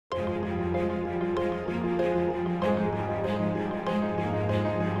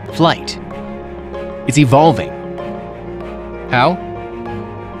flight. It's evolving. How?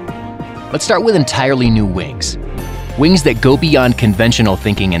 Let's start with entirely new wings. Wings that go beyond conventional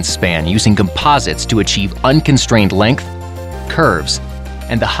thinking and span, using composites to achieve unconstrained length, curves,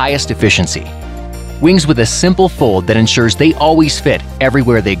 and the highest efficiency. Wings with a simple fold that ensures they always fit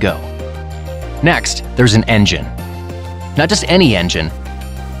everywhere they go. Next, there's an engine. Not just any engine,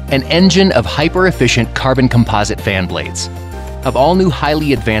 an engine of hyper-efficient carbon composite fan blades, of all new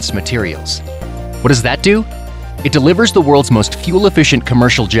highly advanced materials. What does that do? It delivers the world's most fuel-efficient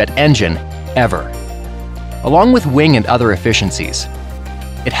commercial jet engine ever. Along with wing and other efficiencies,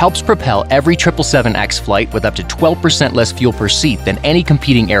 it helps propel every 777X flight with up to 12% less fuel per seat than any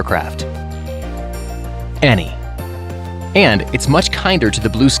competing aircraft. And it's much kinder to the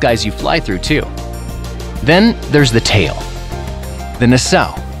blue skies you fly through, too. Then there's the tail, the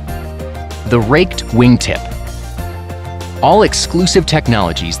nacelle, the raked wingtip. All exclusive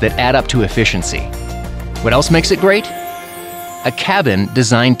technologies that add up to efficiency. What else makes it great? A cabin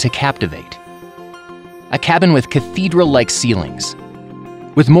designed to captivate. A cabin with cathedral-like ceilings,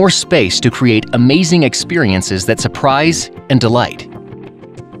 with more space to create amazing experiences that surprise and delight.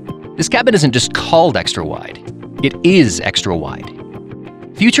 This cabin isn't just called extra wide, it is extra wide.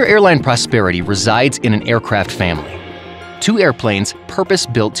 Future airline prosperity resides in an aircraft family. 2 airplanes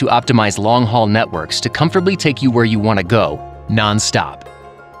purpose-built to optimize long-haul networks to comfortably take you where you want to go, non-stop.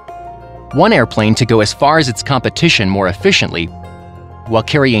 1 airplane to go as far as its competition more efficiently, while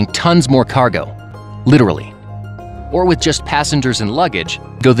carrying tons more cargo, literally. Or with just passengers and luggage,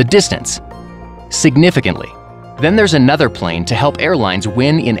 go the distance, significantly. Then there's another plane to help airlines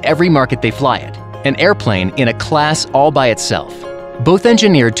win in every market they fly at. An airplane in a class all by itself, both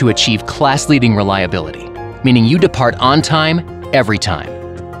engineered to achieve class-leading reliability, meaning you depart on time, every time.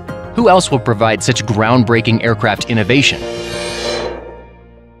 Who else will provide such groundbreaking aircraft innovation?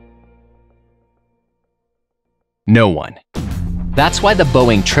 No one. That's why the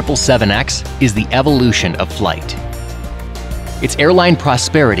Boeing 777X is the evolution of flight. It's airline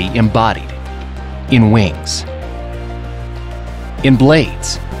prosperity embodied in wings, in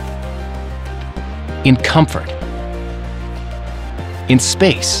blades, in comfort, in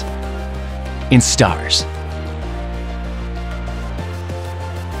space, in stars.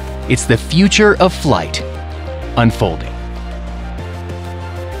 It's the future of flight unfolding.